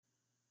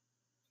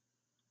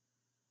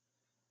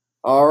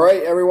All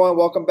right, everyone,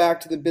 welcome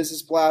back to the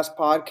Business Blast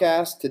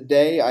podcast.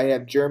 Today I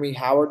have Jeremy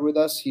Howard with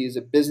us. He is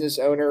a business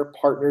owner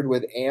partnered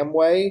with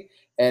Amway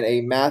and a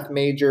math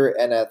major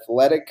and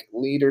athletic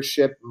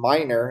leadership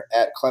minor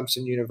at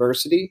Clemson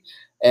University.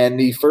 And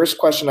the first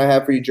question I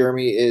have for you,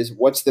 Jeremy, is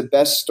what's the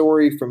best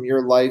story from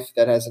your life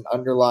that has an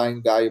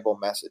underlying valuable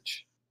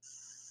message?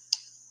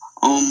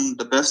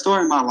 The best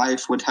story in my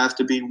life would have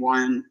to be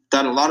one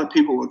that a lot of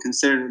people would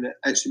consider to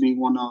actually be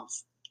one of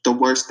the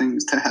worst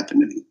things to happen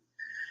to me.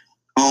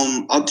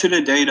 Up to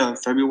the date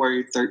of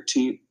February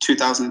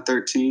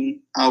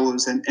 2013, I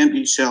was an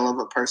empty shell of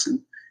a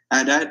person.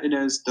 I acted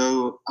as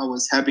though I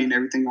was happy and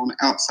everything on the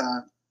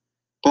outside.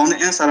 But on the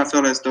inside, I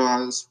felt as though I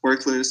was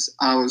worthless.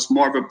 I was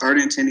more of a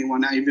burden to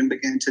anyone. I even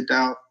began to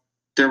doubt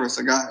there was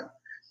a God.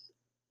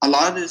 A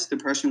lot of this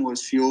depression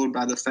was fueled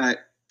by the fact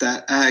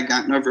that I had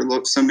gotten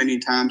overlooked so many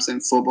times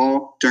in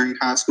football during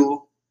high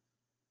school,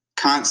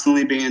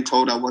 constantly being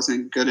told I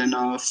wasn't good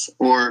enough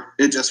or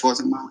it just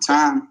wasn't my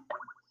time.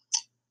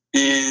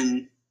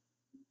 And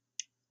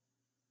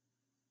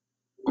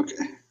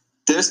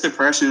this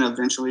depression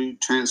eventually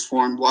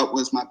transformed what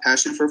was my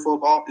passion for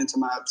football into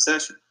my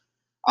obsession.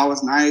 I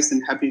was nice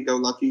and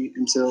happy-go-lucky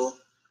until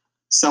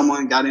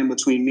someone got in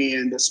between me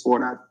and the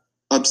sport I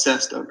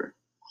obsessed over.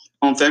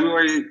 On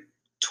February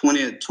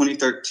 20th,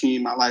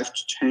 2013, my life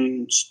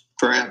changed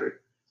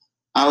forever.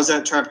 I was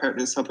at track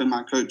practice helping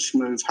my coach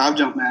move high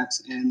jump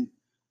mats, and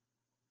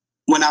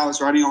when I was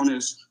riding on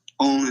his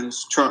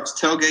truck's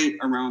tailgate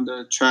around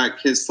the track,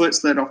 his foot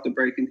slid off the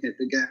brake and hit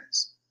the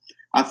gas.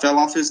 I fell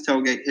off his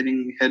tailgate,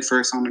 hitting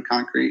headfirst on the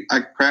concrete. I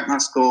cracked my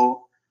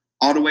skull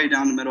all the way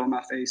down the middle of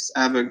my face.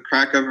 I have a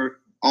crack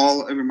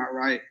all over my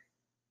right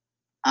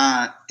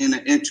eye and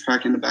an inch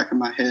crack in the back of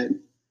my head.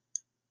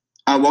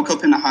 I woke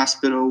up in the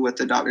hospital with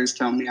the doctors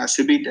telling me I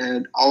should be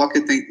dead. All I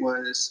could think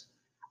was,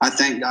 I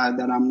thank God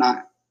that I'm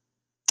not.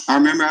 I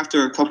remember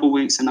after a couple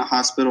weeks in the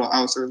hospital,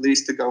 I was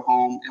released to go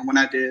home. And when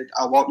I did,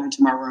 I walked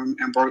into my room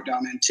and broke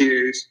down in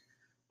tears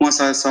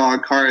once I saw a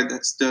card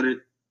that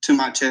stood to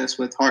my chest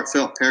with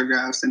heartfelt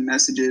paragraphs and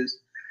messages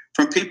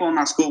from people in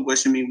my school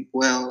wishing me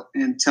well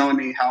and telling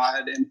me how I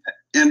had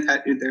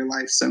impacted their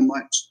life so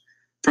much.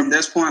 From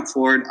this point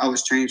forward, I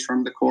was changed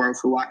from the core of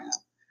who I am.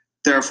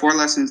 There are 4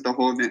 lessons the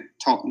whole event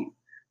taught me.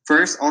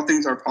 First, all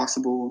things are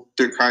possible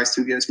through Christ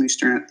who gives me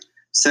strength.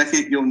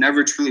 Second, you'll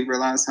never truly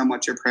realize how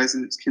much your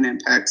presence can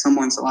impact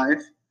someone's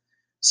life.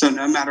 So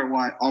no matter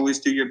what, always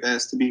do your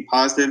best to be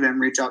positive and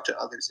reach out to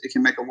others. It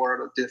can make a world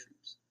of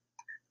difference.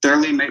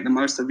 Thirdly, make the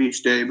most of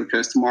each day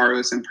because tomorrow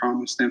isn't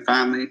promised. And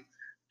finally,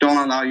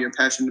 don't allow your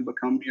passion to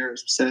become your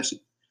obsession.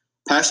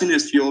 Passion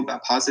is fueled by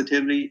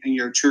positivity and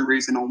your true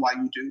reason on why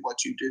you do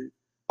what you do.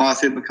 While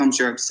if it becomes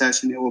your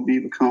obsession, it will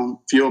become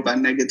fueled by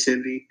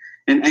negativity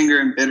and anger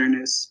and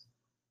bitterness.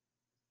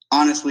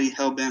 Honestly,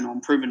 hell-bent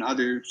on proving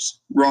others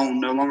wrong,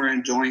 no longer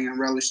enjoying and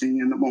relishing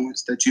in the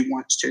moments that you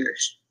once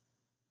cherished.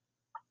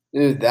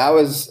 Dude,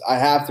 I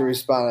have to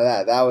respond to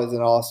that. That was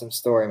an awesome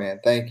story, man.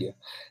 Thank you.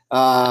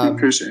 I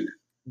appreciate it.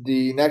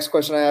 The next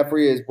question I have for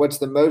you is what's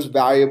the most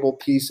valuable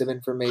piece of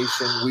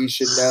information we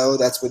should know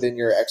that's within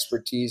your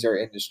expertise or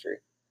industry?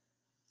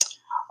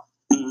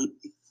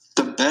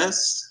 The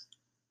best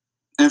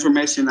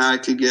information I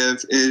could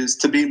give is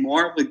to be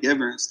more of a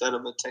giver instead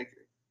of a taker.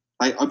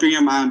 Like, open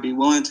your mind, be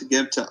willing to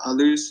give to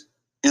others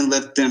and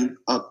lift them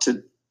up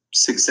to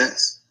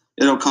success.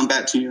 It'll come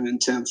back to you in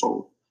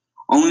tenfold.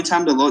 Only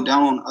time to look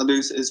down on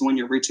others is when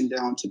you're reaching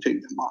down to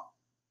pick them up.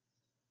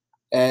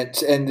 And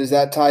does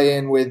that tie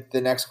in with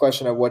the next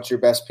question of what's your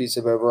best piece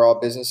of overall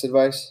business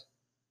advice?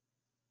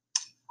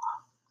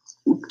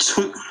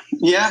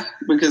 Yeah,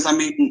 because I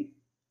mean,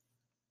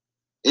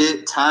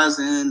 it ties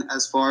in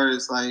as far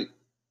as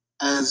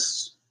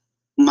as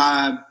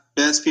my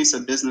best piece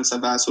of business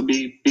advice would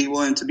be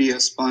willing to be a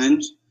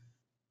sponge.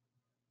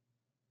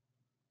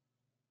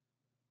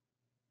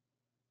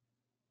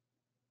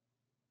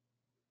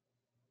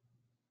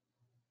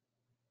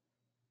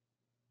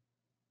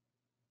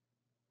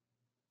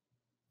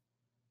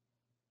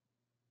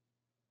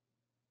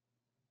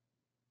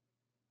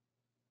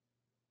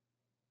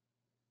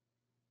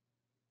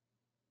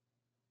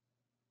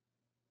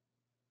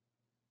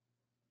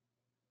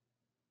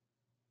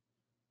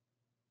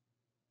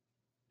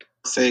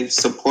 Faith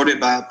supported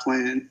by a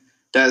plan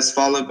that is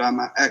followed by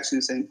my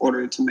actions in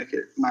order to make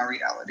it my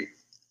reality.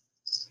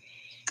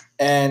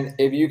 And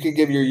if you could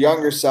give your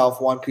younger self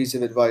one piece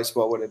of advice,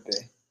 what would it be?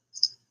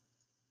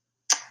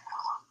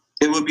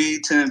 It would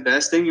be to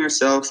invest in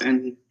yourself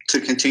and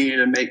to continue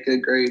to make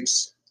good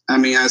grades. I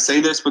mean, I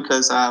say this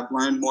because I've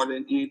learned more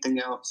than anything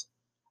else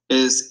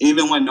is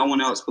even when no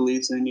one else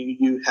believes in you,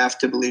 you have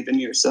to believe in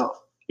yourself.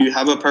 You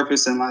have a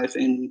purpose in life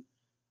and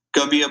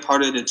go be a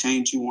part of the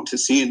change you want to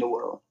see in the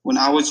world. When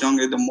I was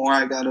younger, the more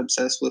I got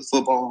obsessed with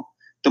football,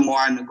 the more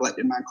I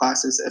neglected my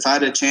classes. If I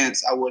had a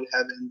chance, I would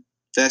have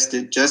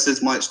invested just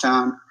as much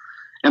time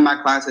in my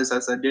classes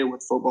as I did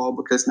with football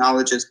because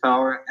knowledge is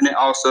power, and it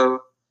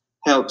also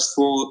helps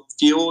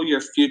fuel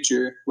your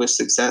future with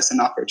success and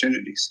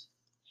opportunities.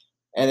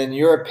 And in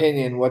your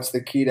opinion, what's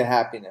the key to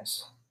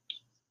happiness?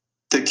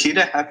 The key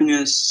to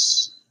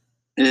happiness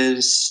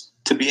is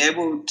to be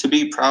able to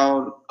be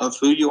proud of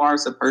who you are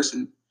as a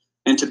person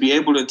and to be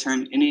able to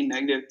turn any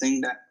negative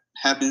thing that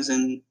happens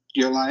in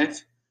your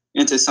life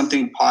into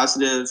something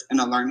positive and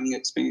a learning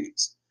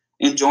experience.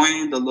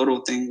 Enjoying the little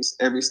things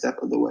every step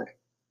of the way.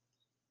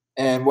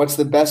 And what's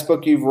the best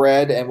book you've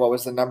read, and what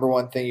was the number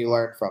one thing you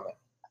learned from it?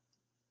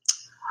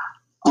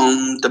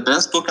 The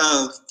best book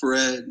I've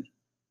read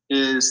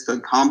is The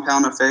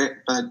Compound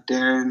Effect by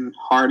Darren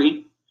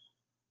Hardy.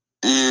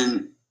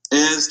 And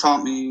it has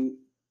taught me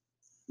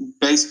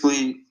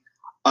basically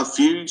a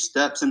few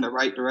steps in the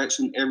right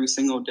direction every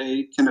single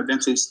day can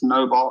eventually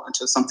snowball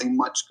into something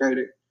much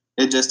greater.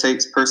 It just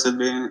takes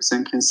perseverance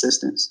and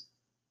consistency.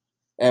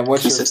 And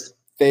what's your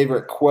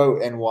favorite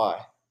quote and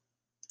why?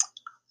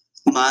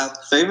 My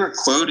favorite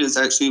quote is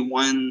actually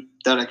one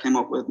that I came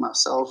up with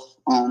myself.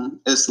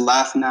 It's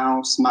laugh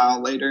now,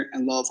 smile later,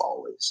 and love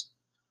always.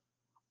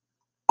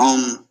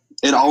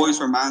 It always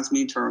reminds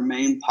me to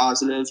remain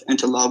positive and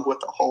to love with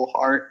the whole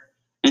heart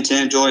and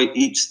to enjoy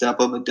each step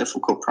of a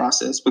difficult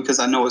process because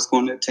I know it's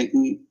going to take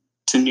me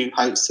to new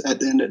heights at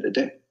the end of the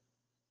day.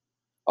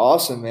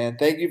 Awesome, man.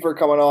 Thank you for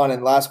coming on.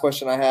 And last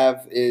question I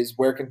have is,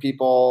 where can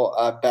people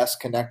best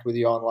connect with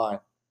you online?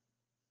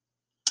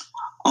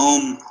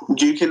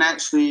 You can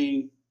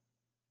actually,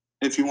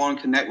 if you want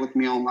to connect with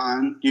me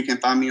online, you can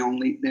find me on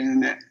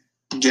LinkedIn at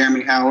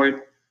Jeremy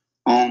Howard.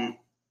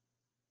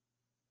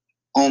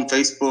 On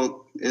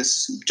Facebook,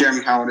 it's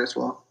Jeremy Howard as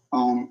well.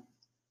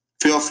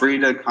 Feel free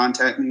to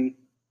contact me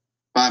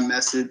by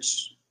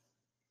message.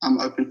 I'm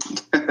open.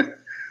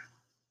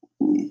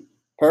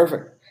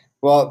 Perfect.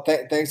 Well,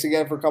 thanks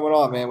again for coming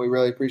on, man. We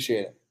really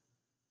appreciate it.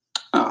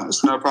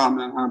 It's no problem,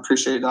 man. I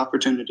appreciate the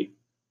opportunity.